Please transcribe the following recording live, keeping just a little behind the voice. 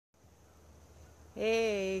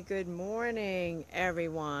Hey, good morning,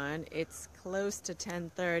 everyone. It's close to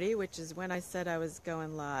 10:30, which is when I said I was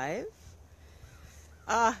going live.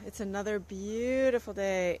 It's another beautiful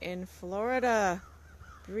day in Florida.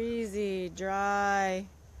 Breezy, dry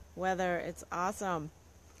weather. It's awesome.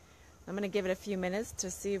 I'm going to give it a few minutes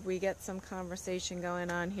to see if we get some conversation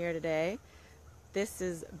going on here today. This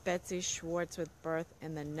is Betsy Schwartz with Birth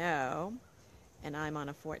in the Know, and I'm on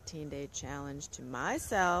a 14-day challenge to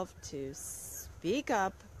myself to speak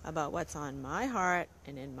up about what's on my heart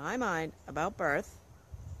and in my mind about birth,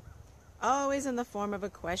 always in the form of a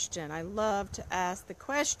question. I love to ask the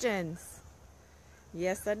questions.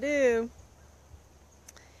 Yes, I do.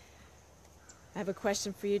 I have a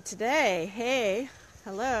question for you today. Hey,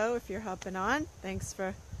 hello, if you're hopping on. Thanks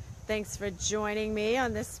for joining me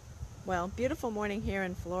on this, beautiful morning here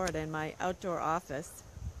in Florida in my outdoor office.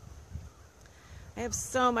 I have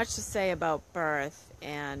so much to say about birth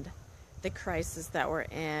and the crisis that we're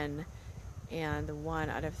in, and the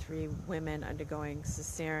 1 out of 3 women undergoing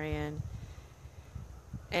cesarean.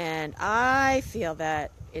 And I feel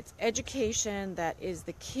that it's education that is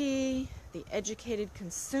the key. The educated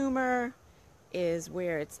consumer is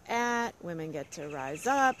where it's at. Women get to rise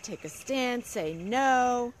up, take a stand, say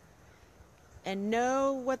no, and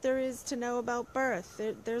know what there is to know about birth.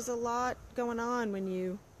 There's a lot going on when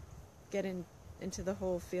you get into the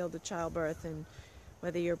whole field of childbirth, and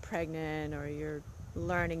whether you're pregnant or you're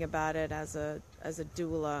learning about it as a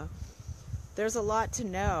doula, there's a lot to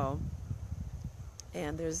know.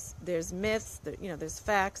 And there's myths, there's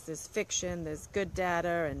facts, there's fiction, there's good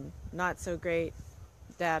data and not so great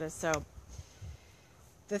data. So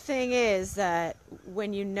the thing is that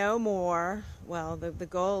when you know more, the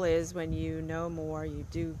goal is when you know more, you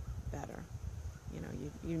do better.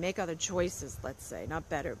 You make other choices, let's say, not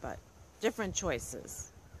better, but different choices.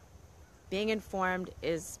 Being informed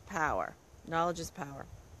is power. Knowledge is power.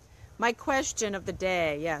 My question of the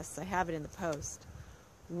day, yes, I have it in the post.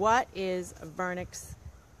 What is Vernix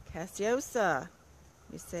Caseosa?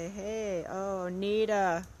 You say, hey,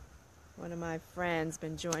 Nita, one of my friends,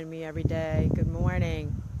 been joining me every day. Good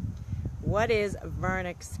morning. What is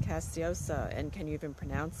Vernix Caseosa, and can you even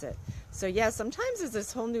pronounce it? So, sometimes there's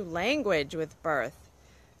this whole new language with birth,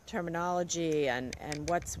 terminology, and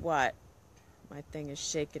what's what. My thing is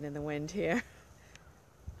shaking in the wind here.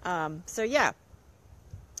 What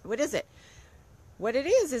is it? What it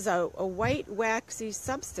is a white waxy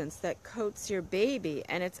substance that coats your baby,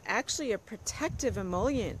 and it's actually a protective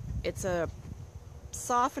emollient. It's a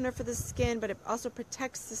softener for the skin, but it also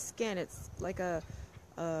protects the skin. It's like a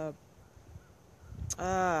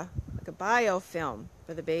biofilm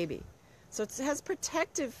for the baby. So it has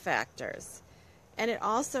protective factors. And it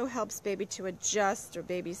also helps baby to adjust, or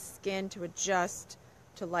baby's skin to adjust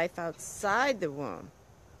to life outside the womb.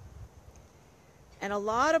 And a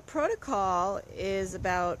lot of protocol is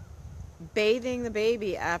about bathing the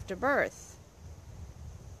baby after birth.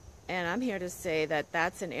 And I'm here to say that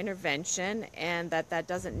that's an intervention, and that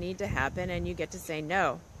doesn't need to happen, and you get to say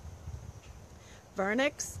no.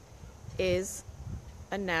 Vernix is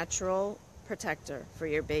a natural protector for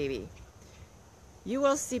your baby. You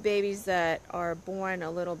will see babies that are born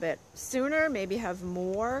a little bit sooner, maybe have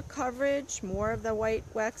more coverage, more of the white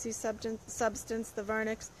waxy substance, the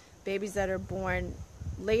Vernix. Babies that are born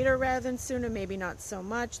later rather than sooner, maybe not so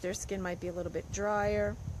much. Their skin might be a little bit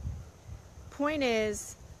drier. Point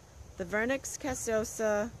is, the Vernix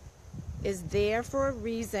Caseosa is there for a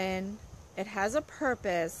reason. It has a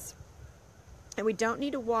purpose, and we don't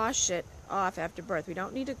need to wash it off after birth. We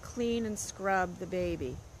don't need to clean and scrub the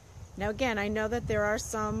baby. Now again, I know that there are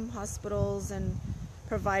some hospitals and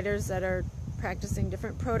providers that are practicing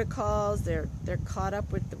different protocols. They're caught up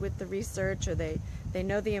with the research, or they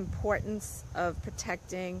know the importance of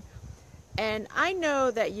protecting. And I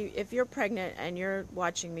know that if you're pregnant and you're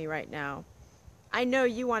watching me right now, I know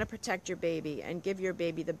you want to protect your baby and give your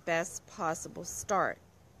baby the best possible start.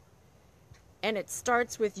 And it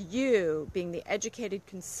starts with you being the educated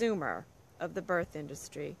consumer of the birth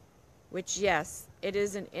industry, which, yes, it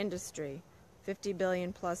is an industry, $50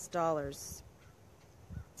 billion plus.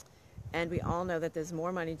 And we all know that there's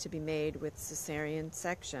more money to be made with cesarean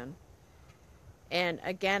section. And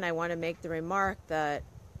again, I want to make the remark that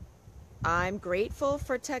I'm grateful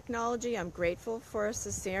for technology. I'm grateful for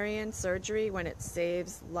cesarean surgery when it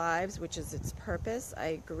saves lives, which is its purpose. I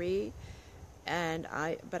agree.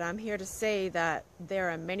 But I'm here to say that there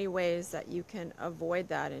are many ways that you can avoid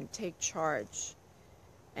that and take charge.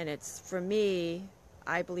 And it's, for me,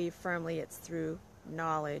 I believe firmly it's through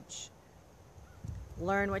knowledge.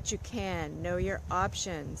 Learn what you can. Know your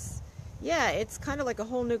options. Yeah, it's kind of like a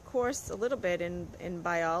whole new course a little bit in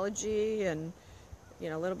biology and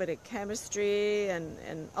a little bit of chemistry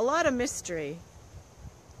and a lot of mystery.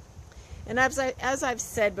 And as I've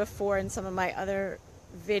said before in some of my other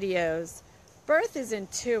videos, birth is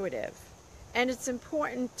intuitive, and it's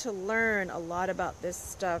important to learn a lot about this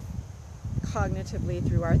stuff cognitively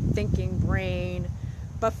through our thinking brain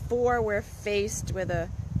before we're faced with a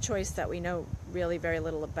choice that we know really very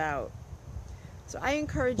little about. So I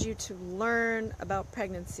encourage you to learn about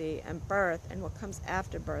pregnancy and birth and what comes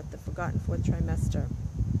after birth, the forgotten fourth trimester.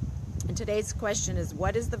 And today's question is,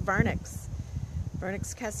 what is the Vernix?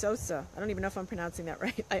 Vernix caseosa. I don't even know if I'm pronouncing that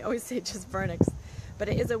right. I always say just Vernix. But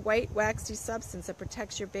it is a white waxy substance that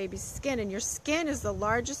protects your baby's skin, and your skin is the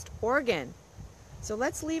largest organ. So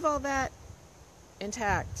let's leave all that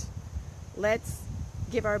intact. Let's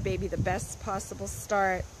give our baby the best possible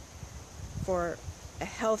start for a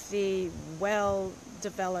healthy,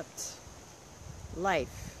 well-developed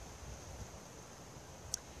life.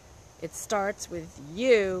 It starts with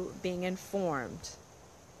you being informed.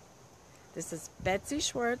 This is Betsy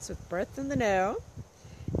Schwartz with Birth in the Know.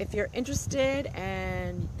 If you're interested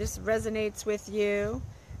and this resonates with you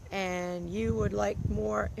and you would like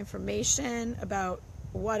more information about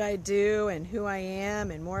what I do and who I am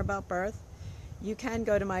and more about birth, you can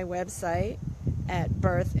go to my website at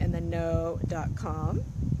birthintheknow.com,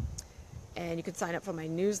 and you can sign up for my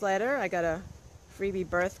newsletter. I got a freebie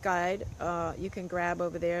birth guide you can grab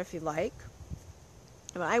over there if you like.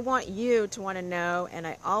 But I want you to want to know, and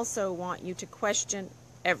I also want you to question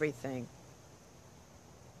everything.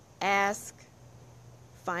 Ask,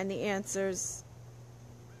 find the answers,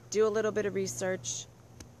 do a little bit of research,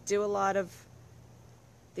 do a lot of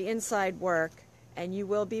the inside work, and you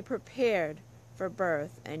will be prepared for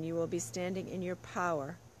birth, and you will be standing in your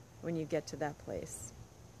power when you get to that place.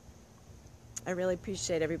 I really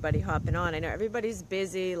appreciate everybody hopping on. I know everybody's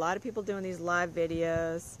busy, a lot of people doing these live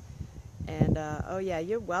videos, and oh yeah,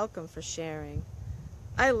 you're welcome for sharing.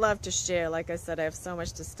 I love to share. Like I said, I have so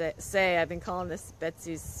much to say. I've been calling this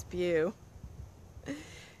Betsy's Spew.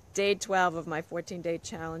 Day 12 of my 14-day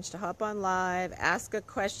challenge to hop on live, ask a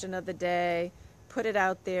question of the day, put it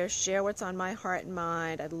out there, share what's on my heart and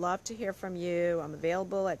mind. I'd love to hear from you. I'm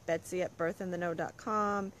available at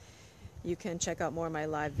betsy@birthintheknow.com. You can check out more of my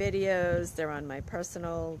live videos. They're on my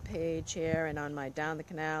personal page here and on my Down the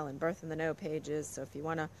Canal and Birth in the Know pages. So if you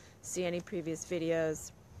want to see any previous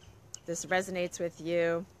videos, this resonates with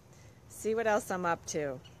you, see what else I'm up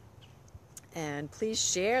to. And please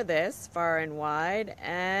share this far and wide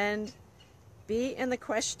and be in the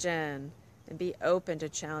question and be open to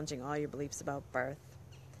challenging all your beliefs about birth.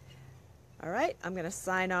 All right, I'm going to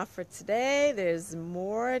sign off for today. There's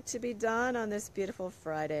more to be done on this beautiful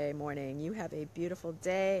Friday morning. You have a beautiful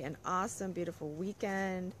day, an awesome, beautiful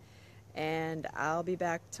weekend, and I'll be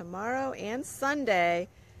back tomorrow and Sunday.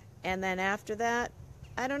 And then after that,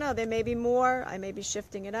 I don't know, there may be more. I may be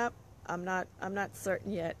shifting it up. I'm not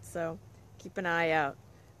certain yet, so keep an eye out.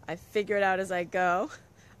 I figure it out as I go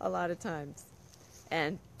a lot of times.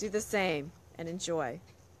 And do the same and enjoy.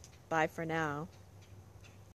 Bye for now.